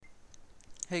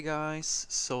Hey guys,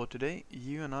 so today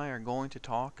you and I are going to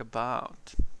talk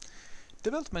about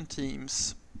development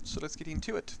teams. So let's get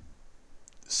into it.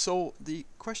 So the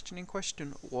question in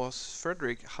question was,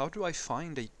 Frederick, how do I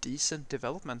find a decent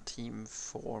development team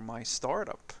for my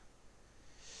startup?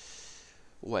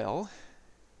 Well,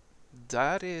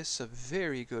 that is a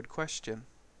very good question.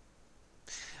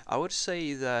 I would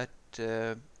say that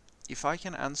uh, if I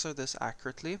can answer this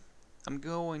accurately, I'm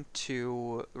going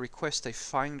to request a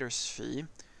finder's fee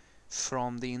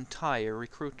from the entire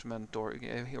recruitment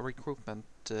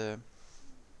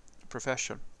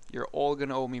profession. You're all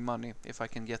gonna owe me money if I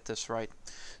can get this right.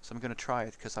 So I'm gonna try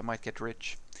it because I might get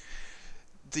rich.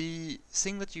 The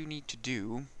thing that you need to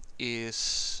do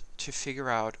is to figure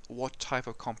out what type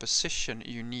of composition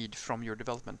you need from your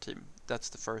development team. That's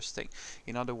the first thing.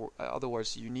 In other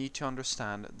words, you need to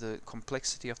understand the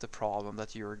complexity of the problem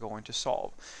that you're going to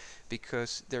solve,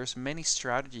 because there's many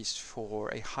strategies for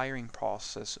a hiring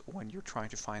process when you're trying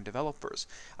to find developers.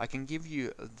 I can give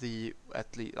you the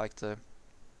at least like the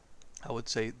I would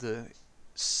say the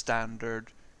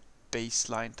standard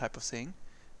baseline type of thing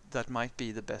that might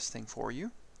be the best thing for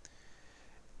you.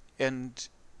 And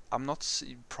I'm not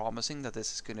promising that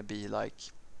this is going to be like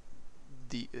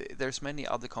there's many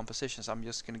other compositions. I'm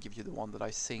just going to give you the one that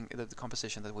I think that the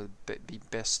composition that will be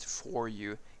best for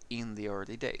you in the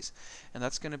early days. And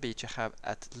that's going to be to have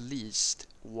at least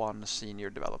one senior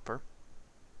developer,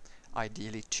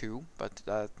 ideally two, but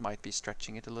that might be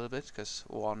stretching it a little bit because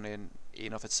one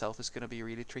in of itself is going to be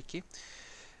really tricky.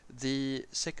 The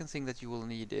second thing that you will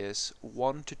need is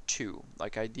one to two.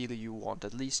 Like ideally you want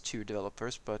at least two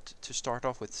developers, but to start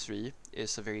off with three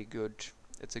is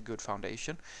it's a good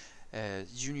foundation.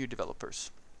 Junior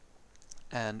developers.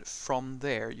 And from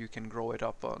there you can grow it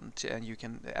up and you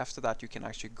can after that you can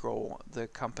actually grow the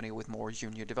company with more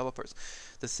junior developers.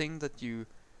 The thing that you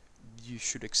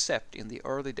should accept in the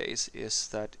early days is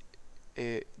that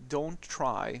don't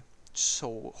try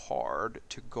so hard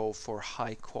to go for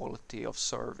high quality of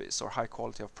service or high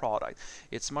quality of product.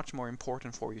 It's much more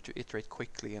important for you to iterate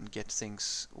quickly and get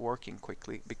things working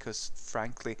quickly, because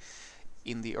frankly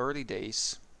in the early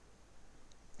days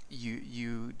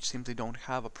you simply don't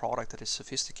have a product that is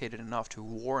sophisticated enough to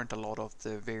warrant a lot of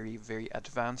the very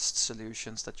advanced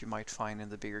solutions that you might find in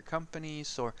the bigger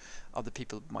companies or other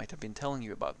people might have been telling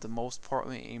you about. The most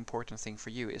important thing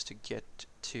for you is to get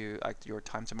to your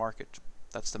time to market.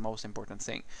 That's the most important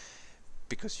thing,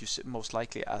 because you most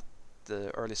likely at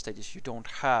the early stages you don't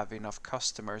have enough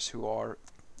customers who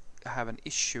have an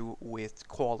issue with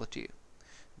quality.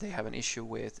 They have an issue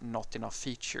with not enough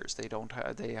features. They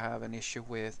have an issue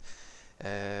with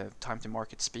time to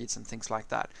market speeds and things like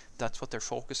that. That's what they're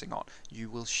focusing on. You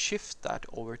will shift that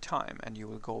over time, and you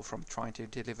will go from trying to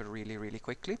deliver really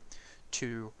quickly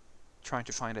to trying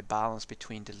to find a balance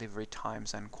between delivery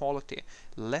times and quality.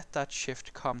 Let that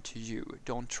shift come to you.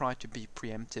 Don't try to be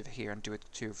preemptive here and do it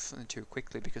too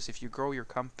quickly, because if you grow your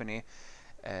company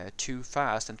too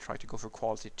fast and try to go for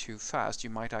quality too fast, you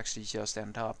might actually just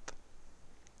end up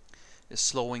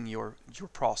slowing your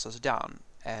process down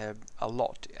a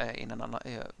lot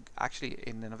actually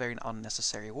in a very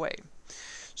unnecessary way.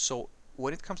 So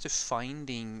when it comes to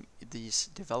finding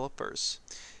these developers,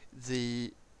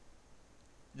 the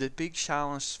the big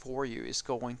challenge for you is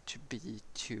going to be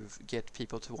to get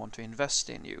people to want to invest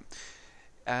in you.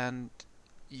 And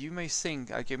you may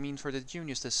think, I mean, for the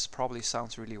juniors, this probably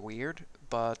sounds really weird,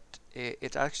 but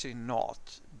it's actually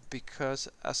not, because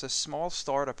as a small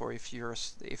startup, or if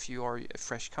you are a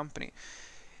fresh company,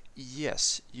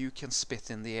 yes, you can spit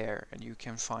in the air and you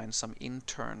can find some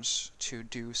interns to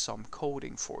do some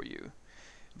coding for you.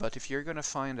 But if you're gonna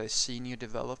find a senior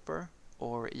developer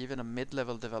or even a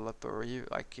mid-level developer, or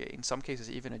like in some cases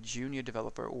even a junior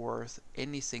developer worth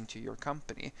anything to your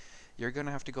company, you're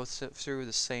gonna have to go through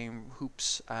the same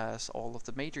hoops as all of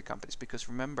the major companies. Because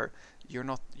remember,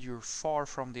 you're far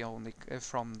from the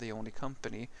only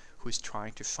company who is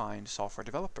trying to find software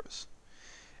developers,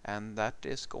 and that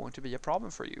is going to be a problem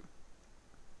for you.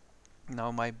 Now,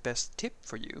 my best tip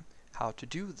for you how to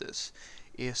do this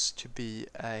is to be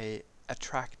a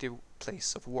attractive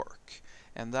place of work,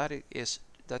 and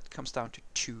that comes down to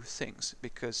two things.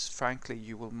 Because frankly,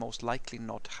 you will most likely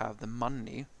not have the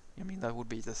money. I mean, that would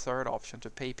be the third option, to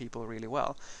pay people really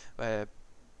well. But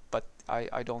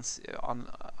I don't.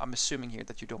 I'm assuming here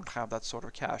that you don't have that sort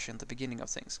of cash in the beginning of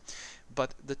things.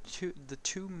 But the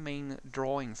two main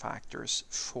drawing factors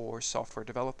for software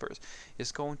developers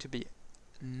is going to be,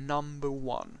 number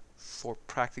one, for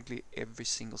practically every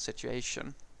single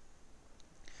situation,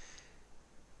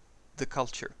 the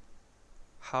culture.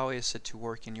 how is it to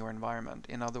work in your environment?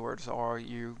 In other words, are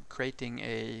you creating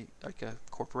a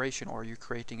corporation, or are you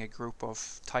creating a group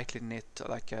of tightly knit,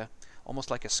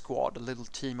 almost like a squad, a little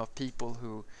team of people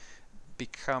who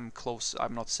become close?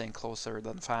 I'm not saying closer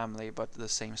than family, but the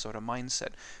same sort of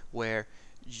mindset where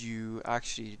you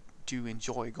actually do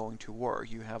enjoy going to work.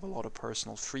 You have a lot of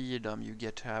personal freedom. You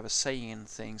get to have a say in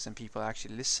things, and people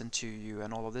actually listen to you,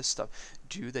 and all of this stuff.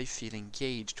 Do they feel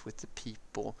engaged with the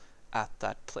people at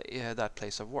that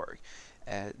place of work?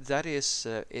 That is,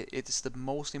 it is the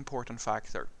most important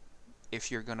factor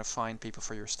if you're going to find people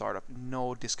for your startup.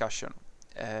 No discussion.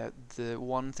 The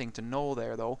one thing to know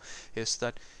there, though, is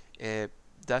that uh,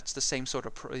 that's the same sort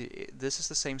of this is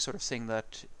the same sort of thing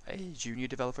that a junior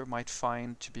developer might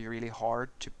find to be really hard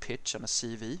to pitch on a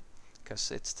CV,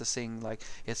 because it's the thing, like,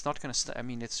 it's not going to I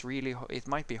mean, it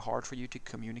might be hard for you to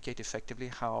communicate effectively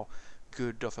how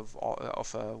good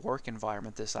of a work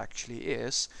environment this actually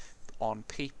is on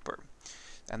paper.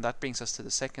 And that brings us to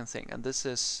the second thing, and this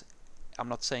is, I'm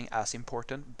not saying as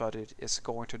important, but it is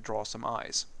going to draw some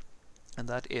eyes, and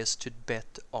that is to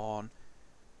bet on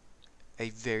a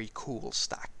very cool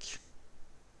stack.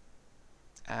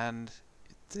 And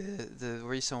the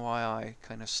reason why I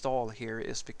kind of stall here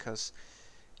is because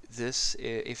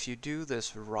if you do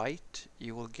this right,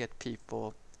 you will get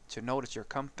people to notice your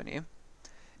company,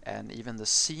 and even the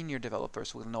senior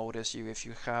developers will notice you if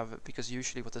you have, because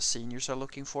usually what the seniors are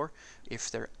looking for, if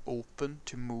they're open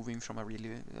to moving from a really,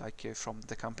 from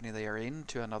the company they are in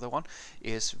to another one,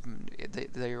 is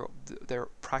they're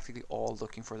practically all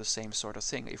looking for the same sort of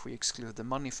thing, if we exclude the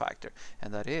money factor,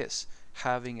 and that is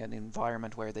having an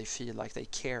environment where they feel like they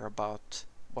care about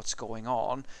what's going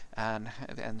on, and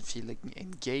feeling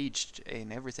engaged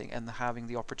in everything, and having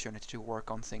the opportunity to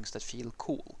work on things that feel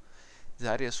cool.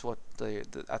 That is what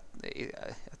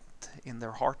in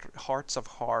their hearts of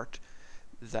heart,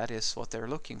 that is what they're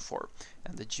looking for.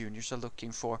 And the juniors are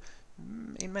looking for,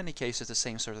 in many cases, the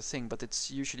same sort of thing, but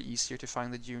it's usually easier to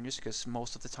find the juniors because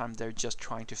most of the time they're just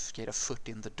trying to get a foot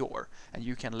in the door, and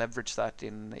you can leverage that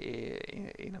in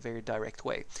a very direct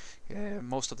way.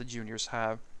 Most of the juniors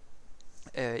have,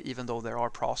 even though there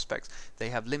are prospects, they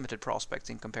have limited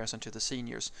prospects in comparison to the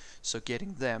seniors, so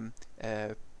getting them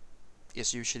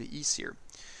is usually easier.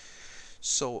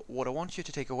 So what I want you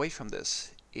to take away from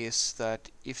this is that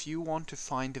if you want to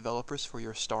find developers for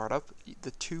your startup,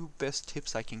 the two best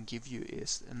tips I can give you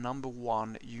is, number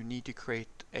one, you need to create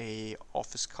a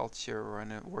office culture or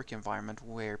a work environment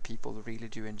where people really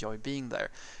do enjoy being there.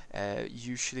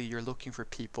 Usually you're looking for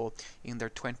people in their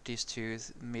 20s to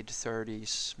mid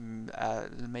 30s,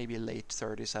 maybe late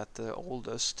 30s at the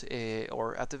oldest,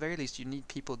 or at the very least you need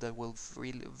people that will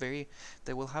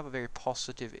have a very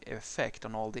positive effect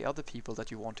on all the other people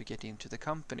that you want to get into the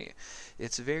company.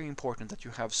 It's very important that you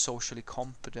have socially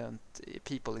competent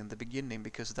people in the beginning,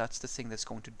 because that's the thing that's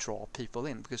going to draw people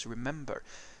in. Because remember,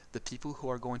 the people who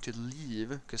are going to leave,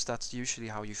 because that's usually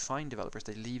how you find developers,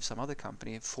 they leave some other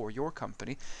company for your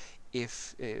company.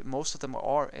 If most of them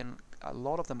are, and a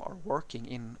lot of them are working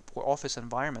in office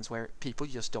environments where people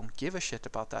just don't give a shit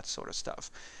about that sort of stuff.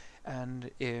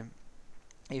 And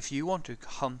if you want to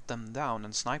hunt them down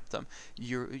and snipe them,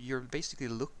 you're basically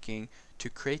looking to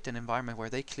create an environment where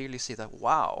they clearly see that,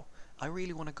 wow, I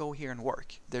really want to go here and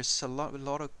work. There's a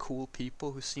lot of cool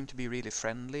people who seem to be really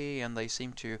friendly, and they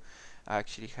seem to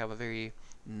actually have a very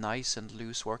nice and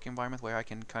loose work environment where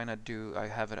I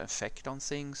have an effect on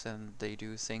things, and they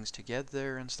do things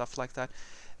together and stuff like that.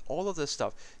 All of this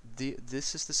stuff,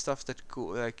 this is the stuff that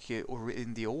or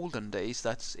in the olden days,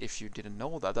 that's, if you didn't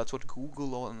know that, that's what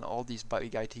Google and all these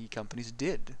big IT companies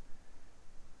did.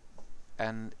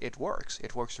 And it works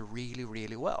really,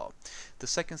 really well. The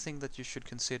second thing that you should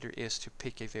consider is to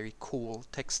pick a very cool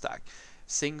tech stack,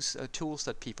 tools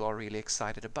that people are really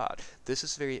excited about. This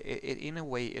is in a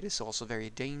way, it is also very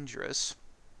dangerous,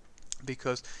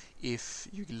 because if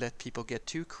you let people get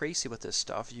too crazy with this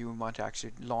stuff, you might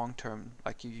actually long term,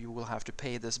 you will have to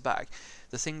pay this back.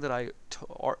 The thing that I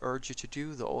urge you to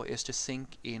do, though, is to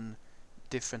think in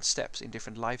different steps, in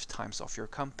different lifetimes of your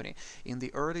company. In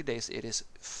the early days, it is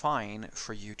fine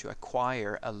for you to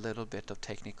acquire a little bit of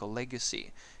technical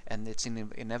legacy, and it's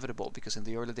inevitable, because in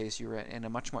the early days you're in a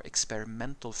much more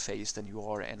experimental phase than you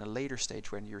are in a later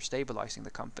stage when you're stabilizing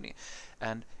the company.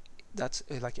 And that's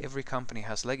like every company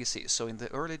has legacy. So in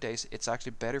the early days, it's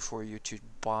actually better for you to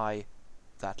buy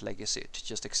that legacy, to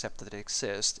just accept that it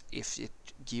exists, if it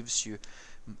gives you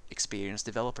experienced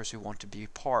developers who want to be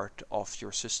part of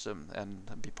your system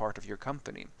and be part of your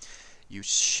company. you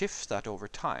shift that over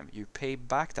time. You pay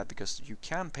back that because you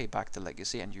can pay back the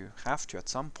legacy, and you have to at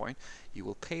some point. You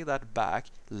will pay that back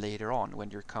later on when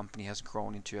your company has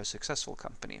grown into a successful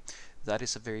company. That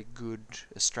is a very good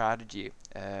strategy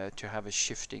to have a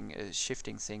shifting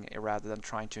thing rather than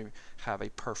trying to have a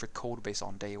perfect code base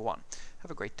on day one.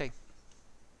 Have a great day.